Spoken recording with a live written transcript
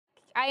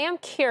I am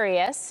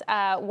curious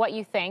what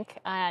you think,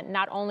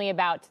 not only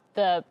about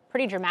the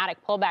pretty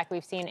dramatic pullback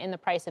we've seen in the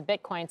price of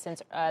Bitcoin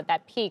since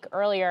that peak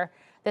earlier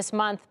this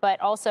month, but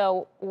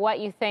also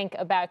what you think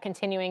about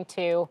continuing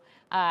to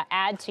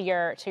add to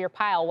your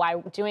pile, why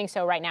doing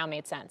so right now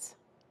made sense.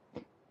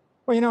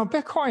 Well,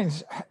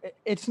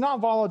 it's not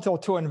volatile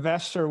to an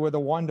investor with a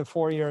 1 to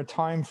 4 year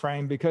time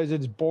frame because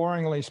it's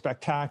boringly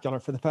spectacular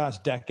for the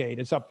past decade.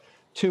 It's up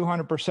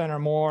 200% or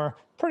more,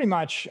 pretty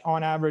much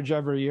on average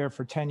every year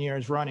for 10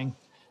 years running.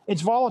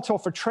 It's volatile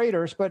for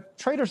traders, but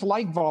traders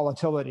like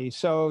volatility.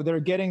 So they're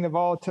getting the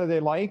volatility they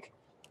like.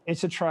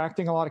 It's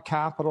attracting a lot of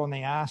capital in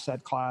the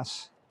asset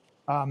class.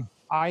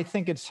 I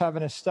think it's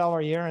having a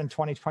stellar year, and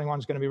 2021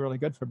 is going to be really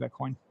good for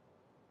Bitcoin.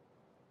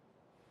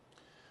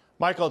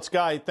 Michael, it's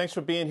Guy. Thanks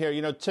for being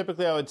here.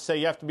 Typically I would say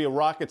you have to be a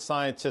rocket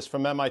scientist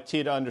from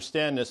MIT to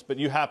understand this, but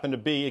you happen to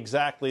be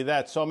exactly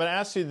that. So I'm going to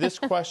ask you this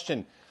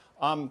question.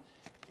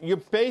 You're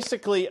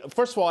basically,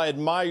 first of all, I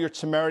admire your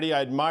temerity.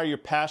 I admire your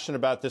passion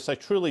about this. I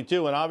truly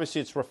do. And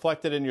obviously it's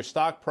reflected in your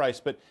stock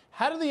price. But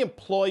how do the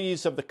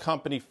employees of the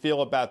company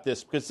feel about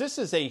this? Because this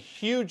is a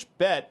huge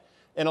bet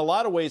in a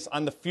lot of ways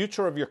on the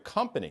future of your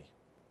company.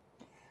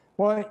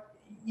 Well,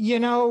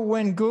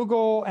 when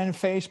Google and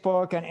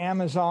Facebook and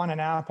Amazon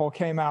and Apple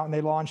came out and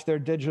they launched their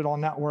digital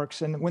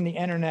networks, and when the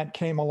internet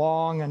came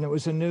along and it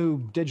was a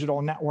new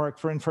digital network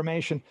for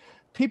information,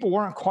 people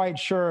weren't quite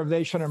sure if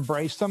they should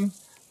embrace them.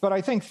 But I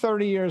think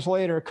 30 years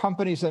later,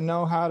 companies that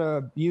know how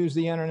to use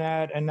the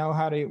internet and know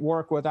how to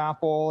work with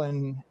Apple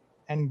and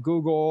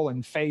Google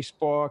and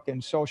Facebook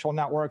and social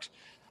networks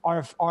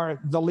are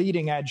the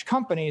leading edge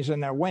companies,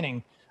 and they're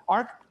winning.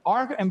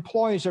 Our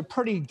employees are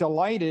pretty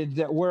delighted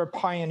that we're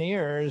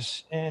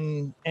pioneers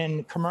in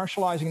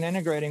commercializing and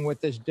integrating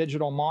with this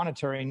digital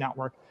monetary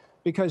network,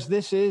 because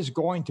this is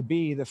going to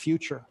be the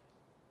future.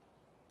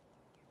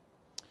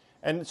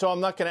 And so I'm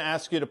not going to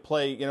ask you to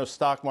play,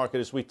 stock market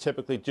as we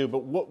typically do, but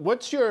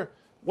what's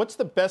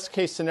the best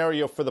case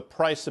scenario for the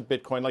price of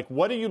Bitcoin? Like,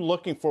 what are you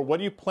looking for? What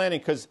are you planning?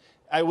 Because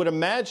I would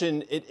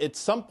imagine at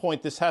some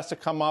point this has to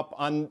come up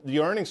on the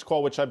earnings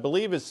call, which I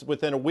believe is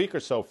within a week or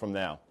so from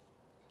now.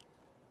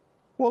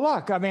 Well,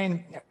 look,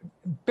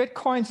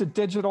 Bitcoin's a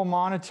digital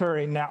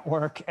monetary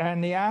network,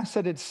 and the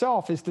asset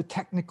itself is the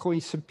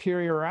technically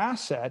superior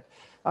asset.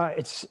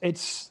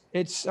 It's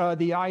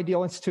the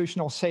ideal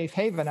institutional safe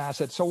haven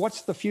asset. So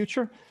what's the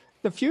future?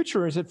 The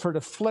future is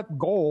to flip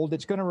gold.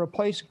 It's going to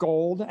replace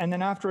gold, and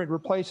then after it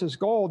replaces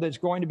gold, it's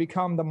going to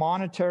become the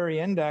monetary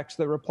index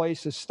that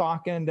replaces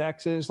stock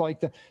indexes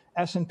like the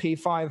S&P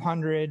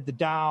 500, the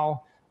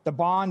Dow, the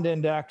bond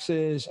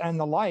indexes, and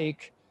the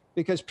like.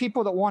 Because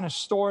people that want to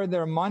store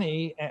their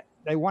money,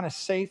 they want a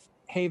safe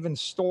haven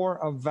store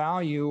of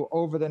value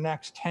over the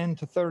next 10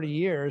 to 30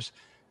 years,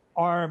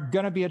 are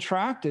going to be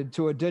attracted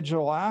to a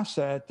digital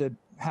asset that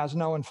has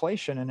no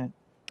inflation in it.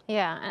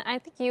 Yeah, and I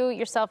think you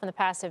yourself in the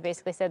past have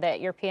basically said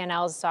that your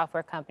P&L is a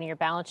software company, your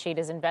balance sheet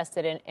is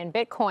invested in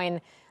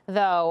Bitcoin,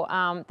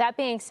 though. That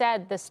being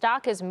said, the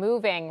stock is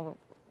moving.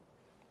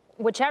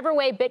 Whichever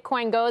way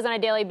Bitcoin goes on a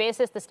daily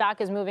basis, the stock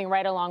is moving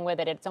right along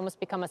with it. It's almost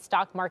become a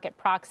stock market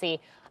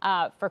proxy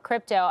for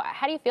crypto.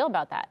 How do you feel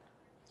about that?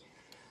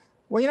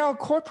 Well,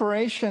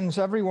 corporations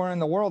everywhere in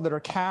the world that are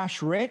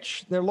cash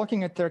rich, they're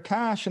looking at their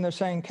cash and they're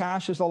saying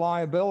cash is a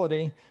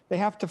liability. They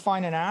have to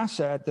find an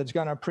asset that's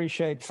going to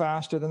appreciate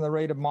faster than the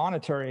rate of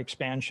monetary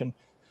expansion.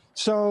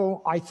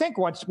 So I think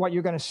what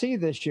you're going to see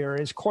this year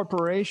is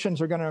corporations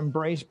are going to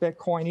embrace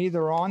Bitcoin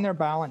either on their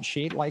balance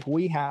sheet like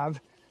we have,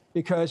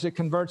 because it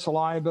converts a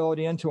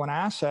liability into an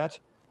asset,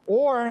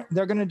 or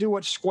they're going to do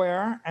what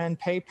Square and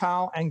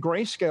PayPal and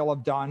Grayscale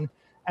have done,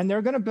 and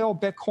they're going to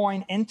build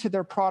Bitcoin into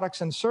their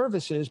products and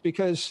services,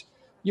 because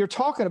you're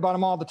talking about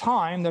them all the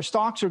time. Their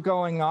stocks are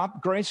going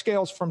up.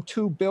 Grayscale's from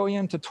 $2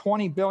 billion to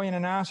 $20 billion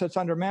in assets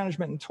under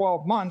management in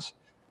 12 months.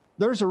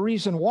 There's a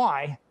reason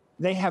why.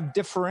 They have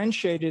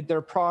differentiated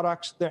their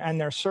products and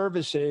their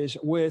services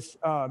with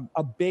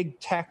a big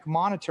tech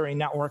monetary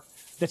network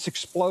that's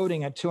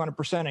exploding at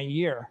 200% a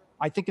year.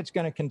 I think it's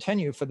going to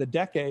continue for the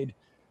decade.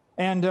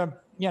 And,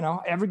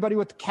 everybody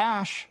with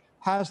cash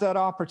has that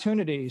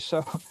opportunity.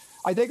 So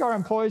I think our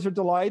employees are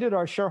delighted.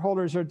 Our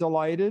shareholders are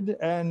delighted.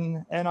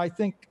 And I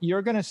think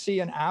you're going to see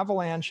an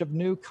avalanche of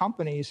new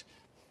companies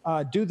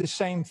do the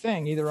same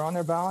thing, either on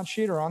their balance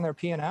sheet or on their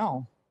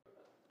P&L.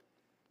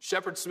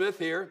 Shepard Smith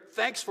here.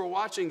 Thanks for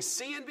watching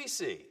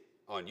CNBC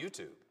on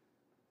YouTube.